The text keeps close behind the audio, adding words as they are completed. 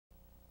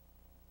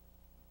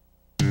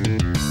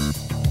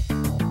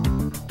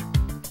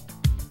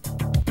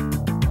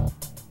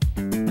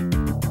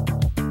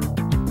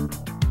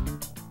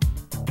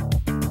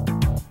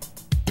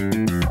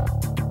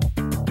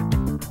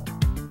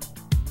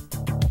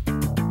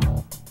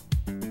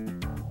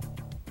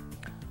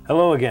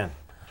Hello again.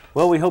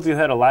 Well, we hope you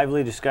had a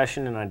lively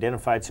discussion and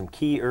identified some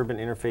key urban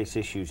interface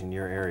issues in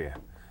your area.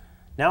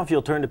 Now if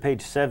you'll turn to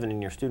page 7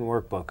 in your student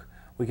workbook,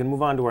 we can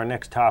move on to our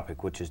next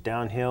topic, which is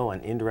downhill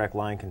and indirect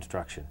line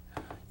construction.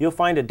 You'll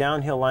find a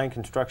downhill line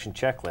construction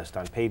checklist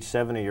on page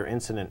 7 of your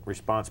incident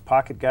response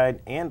pocket guide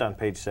and on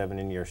page 7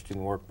 in your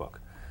student workbook.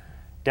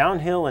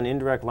 Downhill and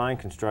indirect line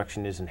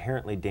construction is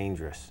inherently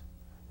dangerous.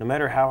 No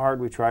matter how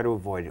hard we try to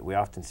avoid it, we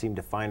often seem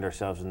to find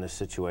ourselves in this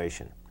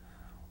situation.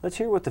 Let's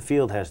hear what the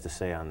field has to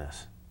say on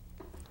this.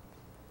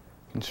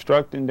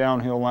 Constructing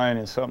downhill line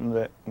is something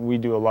that we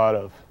do a lot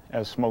of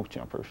as smoke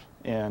jumpers,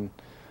 and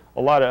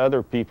a lot of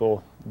other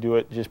people do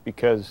it just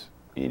because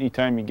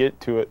anytime you get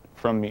to it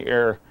from the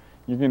air,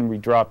 you're going to be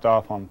dropped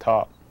off on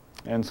top,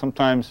 and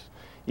sometimes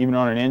even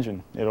on an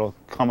engine it'll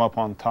come up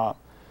on top.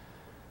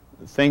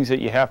 The things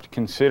that you have to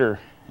consider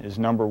is,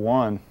 number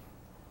one,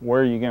 where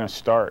are you going to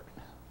start?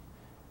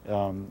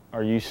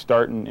 Are you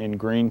starting in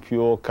green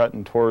fuel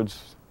cutting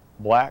towards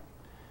black?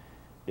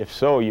 If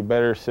so, you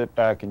better sit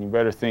back and you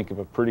better think of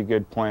a pretty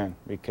good plan,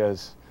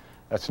 because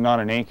that's not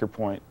an anchor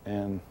point.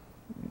 And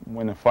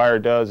when the fire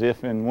does,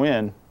 if and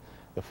when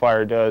the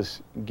fire does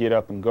get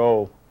up and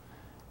go,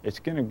 it's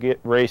going to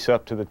race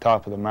up to the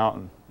top of the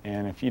mountain.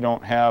 And if you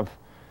don't have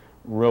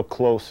real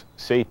close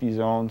safety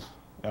zones,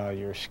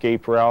 your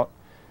escape route,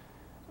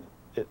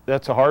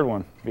 that's a hard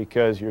one,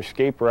 because your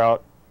escape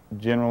route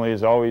generally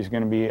is always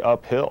going to be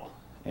uphill.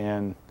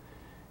 And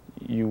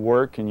you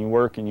work and you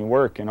work and you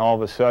work, and all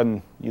of a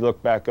sudden you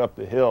look back up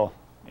the hill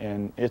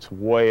and it's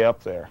way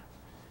up there,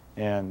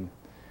 and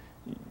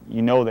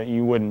you know that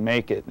you wouldn't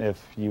make it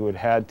if you had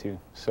had to.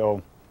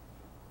 So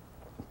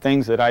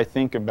things that I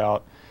think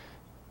about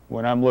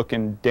when I'm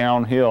looking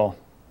downhill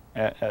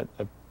at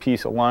a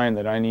piece of line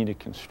that I need to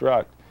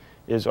construct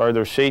is, are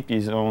there safety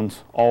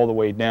zones all the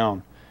way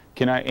down?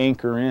 Can I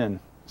anchor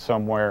in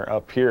somewhere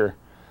up here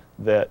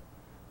that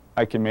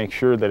I can make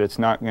sure that it's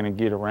not going to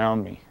get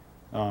around me?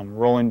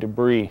 Rolling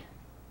debris,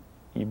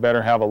 you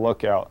better have a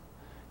lookout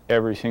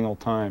every single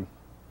time,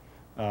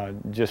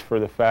 just for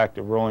the fact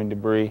of rolling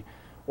debris,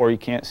 or you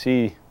can't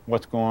see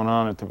what's going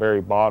on at the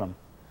very bottom.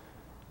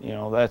 You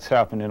know, that's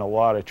happened in a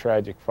lot of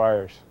tragic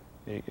fires,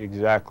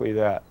 exactly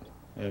that.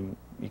 And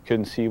you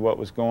couldn't see what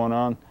was going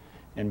on,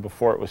 and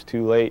before it was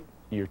too late,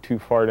 you're too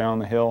far down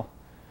the hill,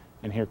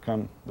 and here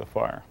comes the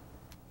fire.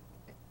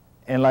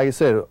 And like I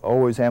said,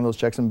 always have those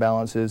checks and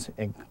balances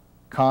and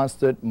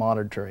constant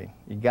monitoring.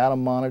 You got to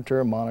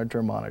monitor,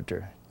 monitor,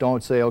 monitor.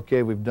 Don't say,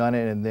 okay, we've done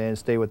it, and then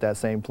stay with that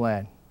same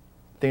plan.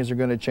 Things are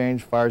going to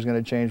change, fire's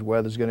going to change,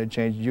 weather's going to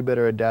change. You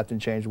better adapt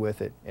and change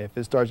with it. If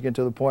it starts getting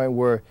to the point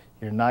where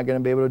you're not going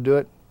to be able to do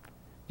it,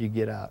 you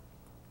get out.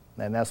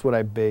 And that's what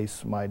I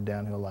base my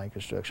downhill line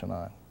construction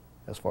on,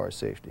 as far as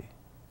safety.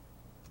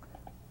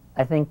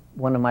 I think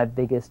one of my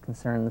biggest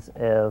concerns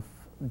of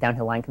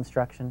downhill line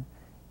construction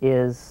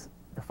is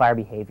the fire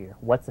behavior.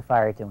 What's the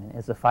fire doing?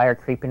 Is the fire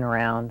creeping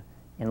around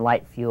in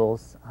light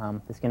fuels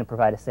that's going to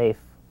provide a safe,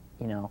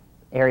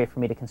 area for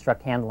me to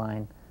construct hand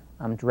line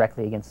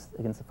directly against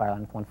the fire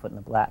line with 1 foot in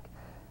the black?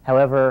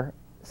 However,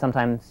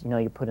 sometimes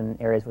you put in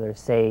areas where there's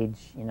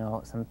sage,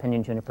 some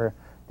pinyon juniper,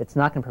 that's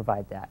not going to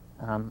provide that.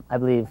 I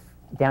believe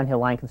downhill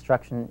line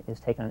construction is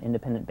taken on an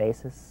independent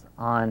basis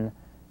on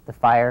the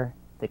fire,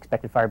 the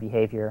expected fire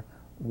behavior,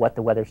 what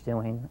the weather's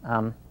doing,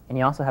 and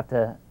you also have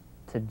to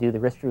do the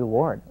risk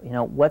reward.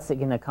 What's it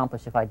going to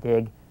accomplish if I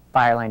dig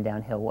fire line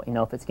downhill?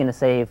 If it's going to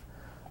save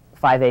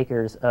 5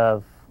 acres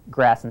of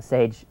grass and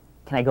sage,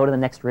 can I go to the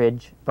next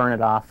ridge, burn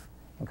it off,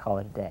 and call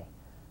it a day?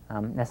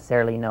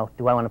 Necessarily,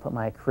 do I want to put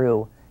my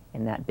crew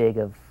in that big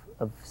of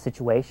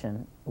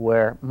situation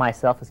where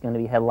myself is going to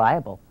be held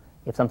liable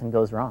if something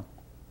goes wrong?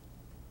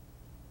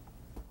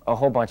 A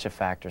whole bunch of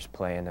factors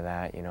play into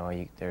that.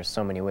 There's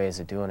so many ways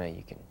of doing it.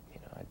 You can,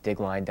 dig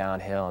line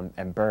downhill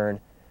and burn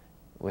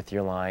with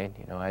your line,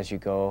 as you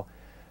go.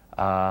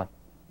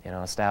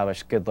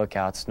 Establish good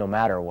lookouts no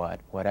matter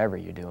whatever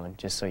you're doing,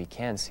 just so you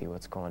can see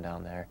what's going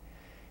down there.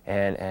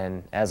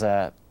 And as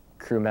a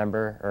crew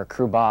member, or a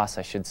crew boss,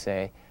 I should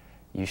say,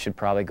 you should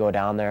probably go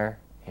down there,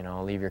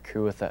 leave your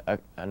crew with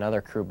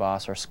another crew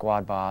boss or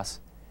squad boss,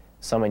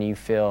 someone you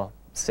feel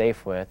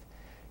safe with.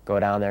 Go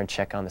down there and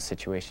check on the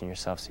situation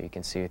yourself so you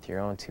can see with your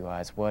own 2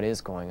 eyes what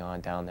is going on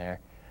down there,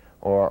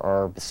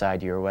 or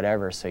beside you or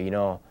whatever,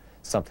 so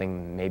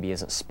something maybe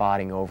isn't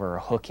spotting over or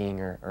hooking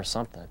or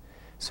something.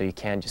 So you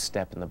can just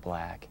step in the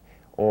black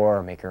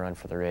or make a run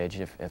for the ridge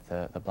if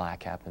the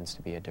black happens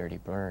to be a dirty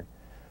burn.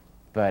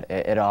 But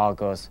it all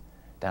goes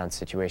down to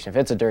situation. If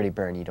it's a dirty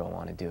burn, you don't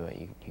want to do it.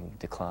 You can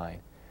decline.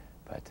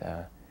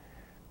 But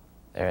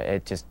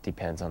it just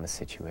depends on the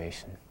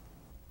situation.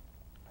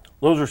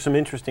 Those are some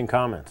interesting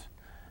comments.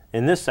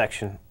 In this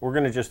section, we're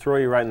going to just throw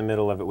you right in the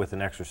middle of it with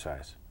an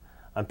exercise.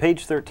 On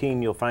page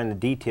 13, you'll find the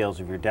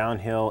details of your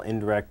downhill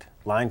indirect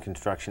line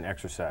construction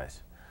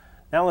exercise.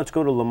 Now let's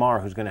go to Lamar,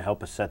 who's going to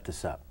help us set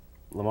this up.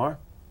 Lamar?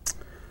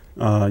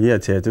 Yeah,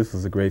 Ted, this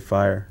was a great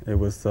fire. It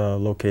was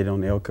located on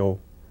the Elko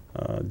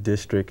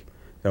district,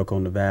 Elko,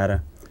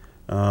 Nevada.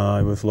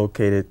 It was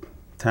located,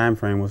 time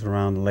frame was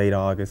around late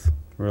August,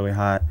 really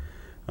hot.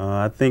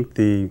 I think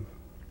the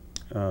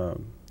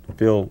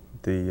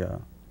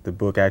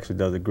book actually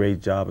does a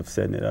great job of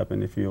setting it up,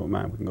 and if you don't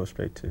mind, we can go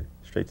straight to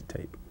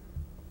tape.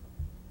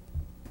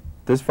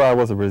 This fire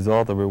was a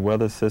result of a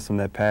weather system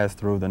that passed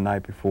through the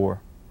night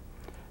before.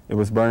 It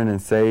was burning in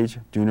sage,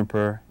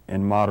 juniper,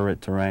 and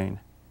moderate terrain.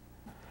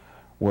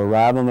 We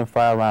arrived on the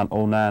fire around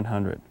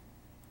 0900.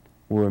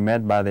 We were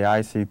met by the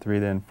IC3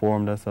 that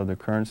informed us of the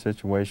current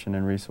situation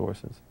and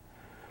resources.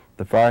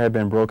 The fire had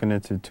been broken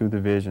into 2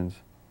 divisions.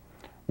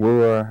 We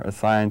were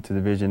assigned to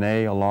Division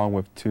A along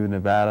with 2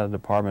 Nevada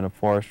Department of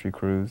Forestry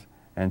crews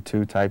and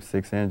 2 Type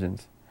 6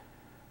 engines.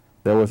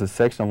 There was a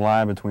section of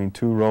line between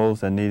 2 roads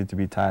that needed to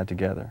be tied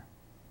together.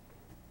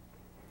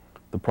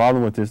 The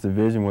problem with this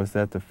division was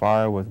that the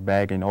fire was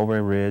bagging over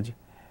a ridge,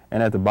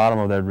 and at the bottom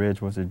of that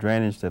ridge was a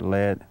drainage that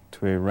led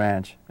to a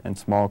ranch and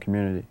small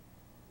community.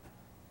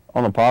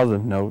 On a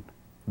positive note,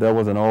 there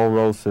was an old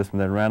road system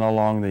that ran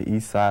along the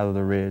east side of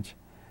the ridge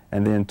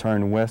and then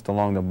turned west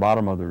along the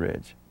bottom of the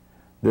ridge.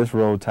 This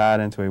road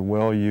tied into a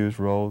well-used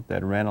road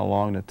that ran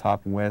along the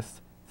top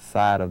west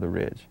side of the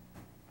ridge.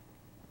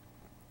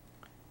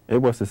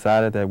 It was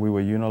decided that we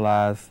would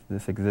utilize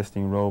this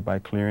existing road by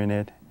clearing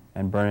it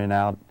and burning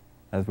out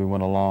as we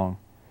went along.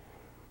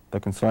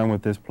 The concern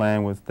with this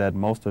plan was that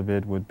most of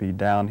it would be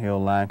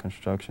downhill line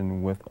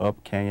construction with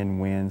up canyon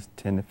winds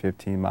 10 to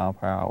 15 miles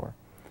per hour.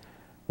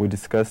 We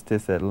discussed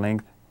this at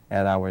length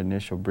at our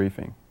initial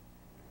briefing.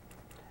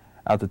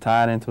 After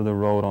tying into the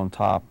road on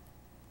top,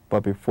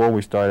 but before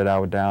we started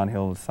our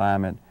downhill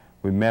assignment,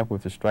 we met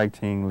with the strike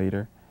team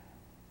leader,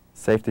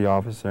 safety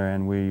officer,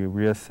 and we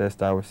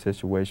reassessed our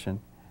situation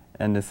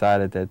and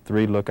decided that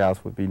 3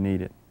 lookouts would be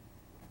needed.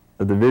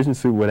 The division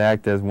suit would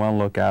act as 1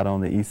 lookout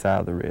on the east side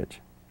of the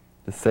ridge.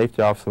 The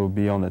safety officer would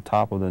be on the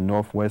top of the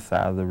northwest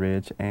side of the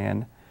ridge,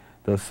 and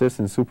the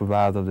assistant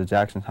supervisor of the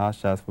Jackson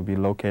hotshots would be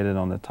located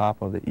on the top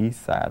of the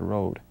east side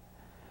road.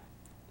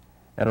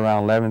 At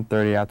around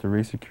 11:30, after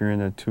resecuring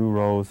the 2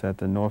 roads at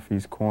the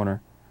northeast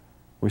corner,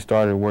 we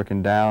started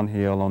working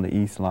downhill on the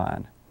east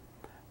line.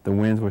 The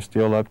winds were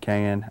still up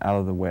canyon out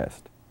of the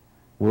west.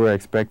 We were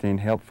expecting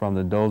help from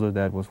the dozer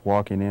that was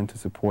walking in to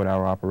support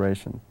our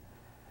operation.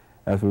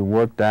 As we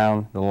worked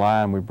down the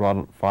line, we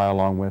brought fire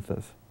along with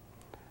us.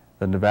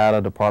 The Nevada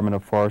Department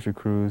of Forestry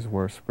crews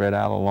were spread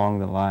out along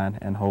the line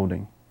and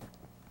holding.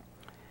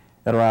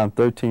 At around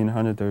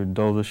 1300, the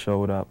dozer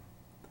showed up.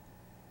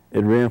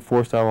 It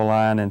reinforced our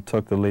line and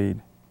took the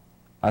lead.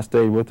 I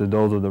stayed with the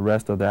dozer the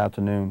rest of the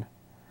afternoon.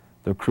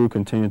 The crew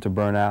continued to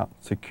burn out,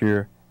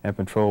 secure, and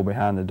patrol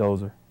behind the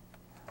dozer.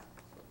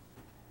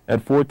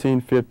 At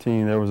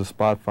 14:15, there was a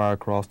spot fire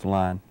across the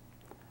line.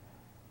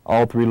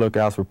 All 3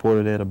 lookouts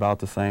reported it about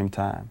the same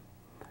time,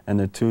 and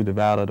the 2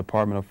 Nevada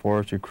Department of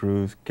Forestry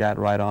crews got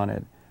right on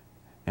it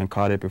and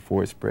caught it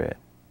before it spread.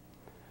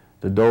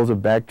 The dozer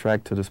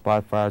backtracked to the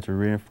spot fire to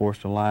reinforce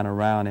the line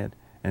around it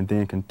and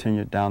then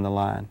continued down the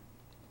line.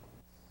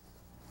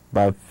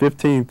 By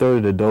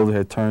 15:30, the dozer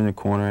had turned the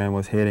corner and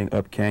was heading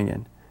up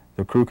canyon.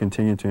 The crew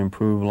continued to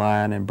improve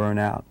line and burn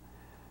out,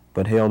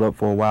 but held up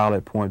for a while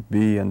at point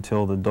B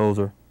until the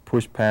dozer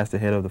pushed past the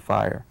head of the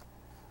fire.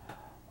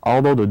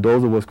 Although the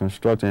dozer was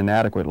constructing an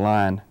adequate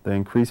line, the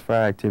increased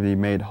fire activity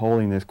made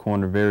holding this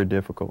corner very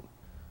difficult.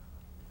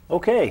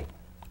 Okay,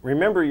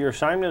 remember your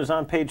assignment is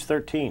on page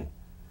 13.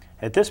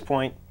 At this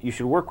point, you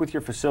should work with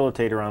your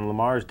facilitator on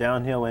Lamar's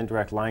downhill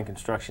indirect line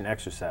construction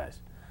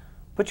exercise.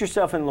 Put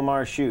yourself in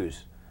Lamar's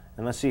shoes,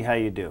 and let's see how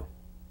you do.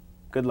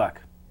 Good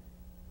luck.